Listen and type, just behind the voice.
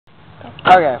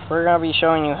Okay, we're going to be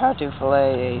showing you how to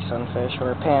fillet a sunfish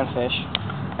or a panfish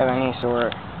of any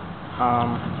sort.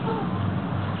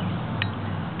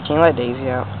 Can you let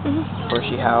Daisy out before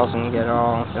she howls and you get it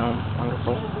all on film?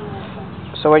 Wonderful.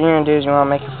 So what you're going to do is you want to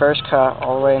make your first cut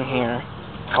all the way in here,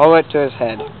 all the way to his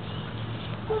head,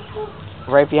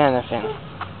 right behind the fin.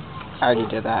 I already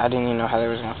did that. I didn't even know how they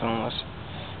was going to film this.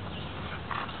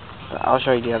 But I'll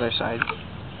show you the other side.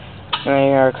 And then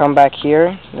you're going to come back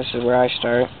here. This is where I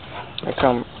start. I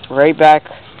come right back.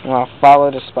 You want to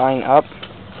follow the spine up.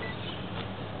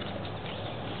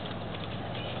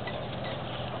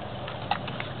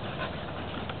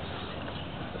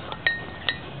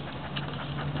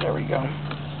 There we go.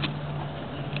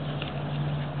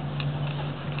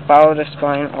 Follow the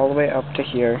spine all the way up to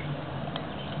here.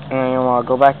 And then you want to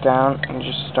go back down and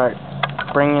just start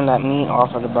bringing that meat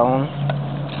off of the bone.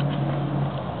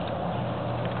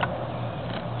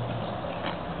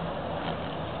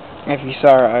 If you saw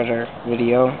our other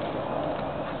video,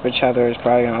 which Heather is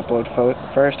probably going to upload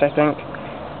first, I think.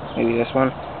 Maybe this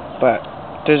one. But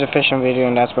there's a fishing video,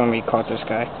 and that's when we caught this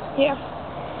guy. Yeah.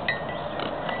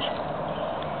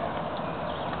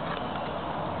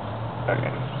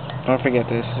 Okay. Don't forget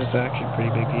this. This is actually a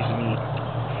pretty big piece of meat.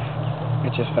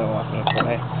 It just fell off of the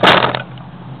fillet.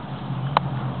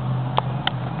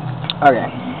 Okay.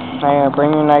 Now you're going to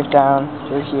bring your knife down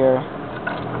through here.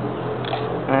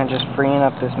 And then just freeing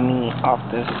up this meat off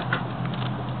the fish.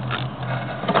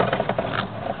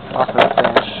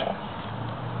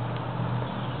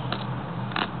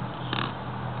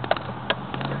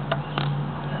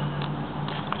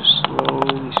 Just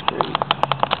slowly scrape.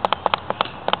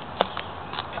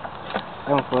 I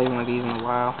haven't filleted one of these in a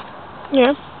while.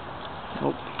 Yeah.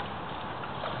 Nope.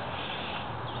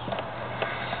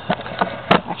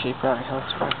 Actually, it probably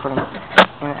helps if I put them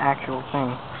in an actual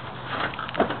thing.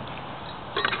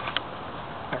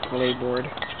 Fillet board.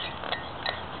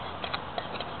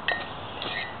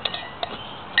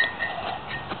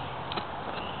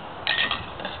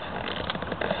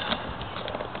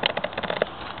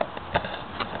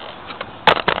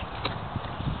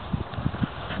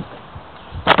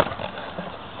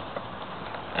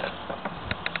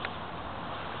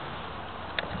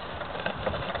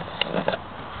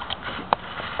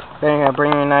 Then you're gonna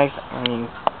bring your knife and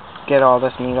get all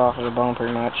this meat off of the bone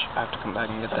pretty much. I have to come back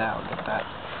and get that. I'll get that.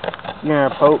 You're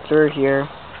going to poke through here,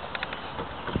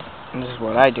 and this is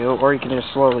what I do, or you can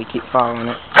just slowly keep following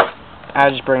it.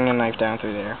 I just bring the knife down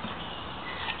through there.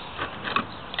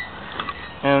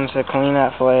 And to clean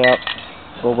that fillet up,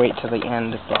 we'll wait till the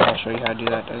end, but I'll show you how to do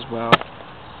that as well.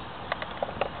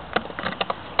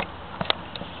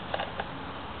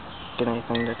 Get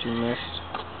anything that you missed.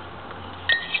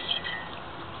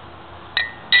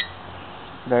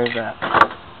 There's that.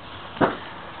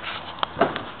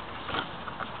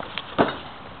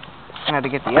 Now to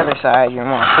get the other side, you're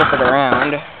going to flip it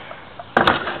around.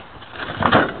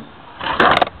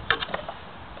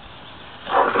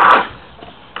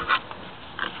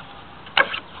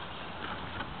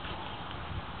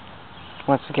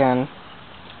 Once again,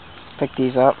 pick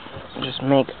these up and just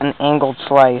make an angled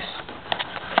slice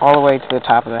all the way to the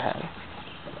top of the head.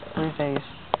 Where's Daisy?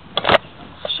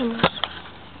 Shaun.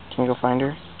 Can you go find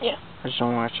her? Yeah. I just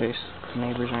don't want to chase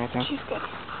neighbors or anything. She's good.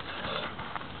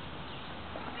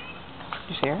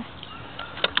 You see her?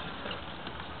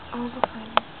 I'll go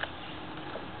find her.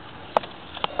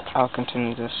 I'll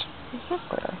continue this.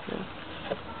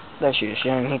 There she is. She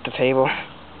didn't hit the table.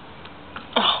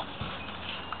 Oh.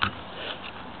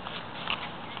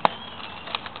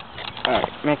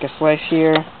 Alright, make a slice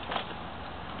here.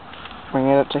 Bring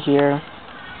it up to here.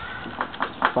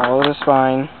 Follow the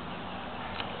spine.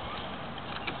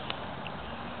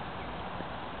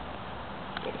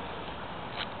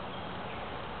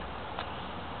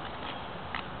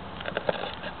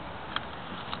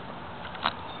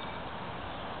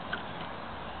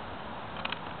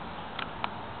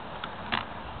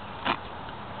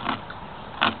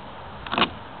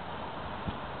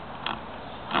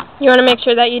 You want to make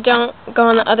sure that you don't go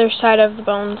on the other side of the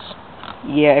bones.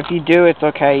 Yeah, if you do, it's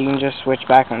okay. You can just switch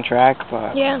back on track,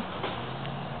 but... Yeah.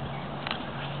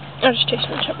 I'll just chase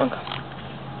one chipmunk.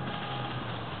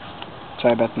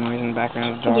 Sorry about the noise in the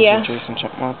background of the dogs Yeah. chasing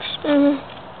chipmunks.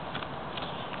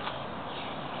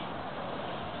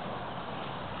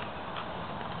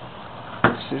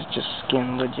 This is just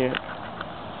skin legit.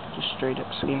 Just straight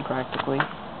up skin practically.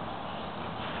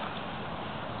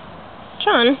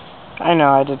 Shaun. I know,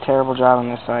 I did a terrible job on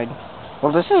this side.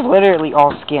 Well, this is literally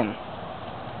all skin.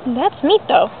 That's meat,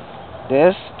 though.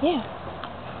 This? Yeah.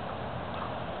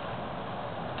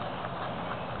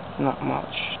 Not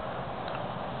much.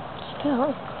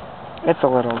 Still. It's a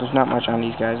little. There's not much on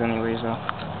these guys anyways, though.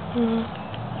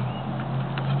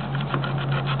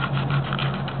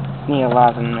 Need a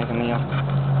lot to make a meal.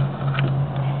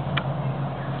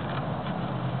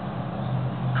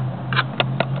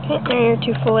 Okay, there are your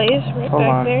 2 fillets right Hold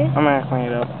back on. there. I'm gonna clean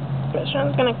it up.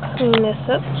 Shaun's gonna clean this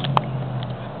up.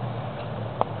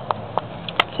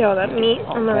 See all that meat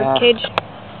on the rib cage?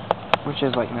 Which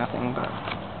is like nothing, but...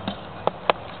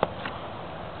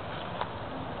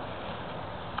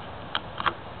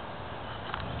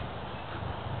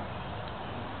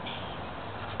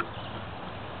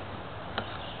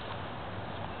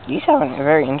 These have a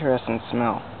very interesting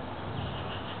smell.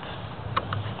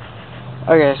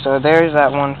 Okay, so there's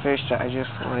that one fish that I just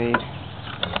filleted.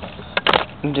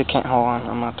 Can't hold on,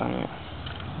 I'm not done yet.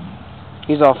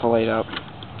 He's all filleted up.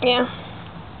 Yeah.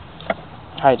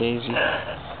 Hi, Daisy.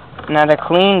 Now to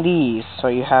clean these, so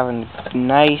you have a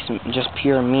nice, just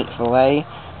pure meat fillet,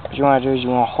 what you want to do is you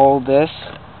want to hold this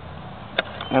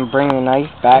and bring your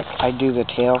knife back. I do the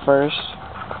tail first,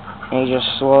 and you just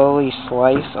slowly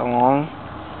slice along.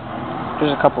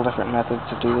 There's a couple different methods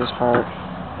to do this part.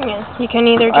 Yeah, you can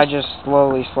either I just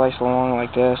slowly slice along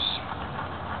like this,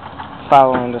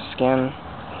 following the skin.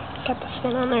 Got the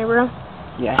skin on there, bro.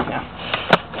 Yeah, yeah.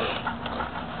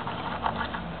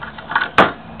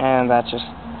 And that just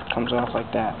comes off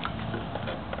like that.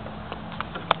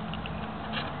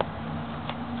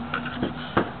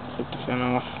 Take the fin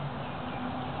off.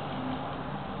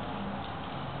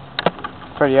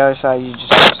 For the other side, you just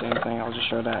do the same thing. I'll just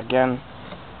show that again.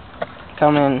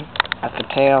 Come in at the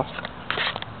tail,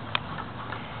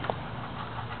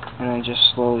 and then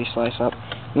just slowly slice up.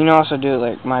 You can also do it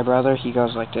like my brother. He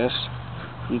goes like this.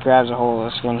 He grabs a hold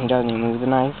of the skin. He doesn't even move the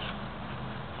knife.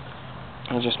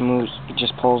 He just moves. He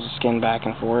just pulls the skin back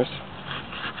and forth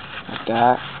like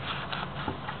that.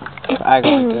 I go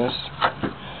like this.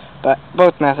 But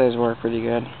both methods work pretty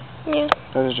good. Yeah.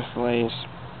 Those are fillets.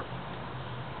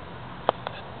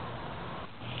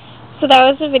 So that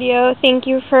was the video. Thank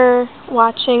you for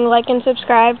watching. Like and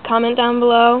subscribe. Comment down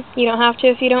below. You don't have to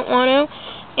if you don't want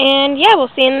to. And yeah, we'll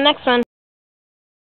see you in the next one.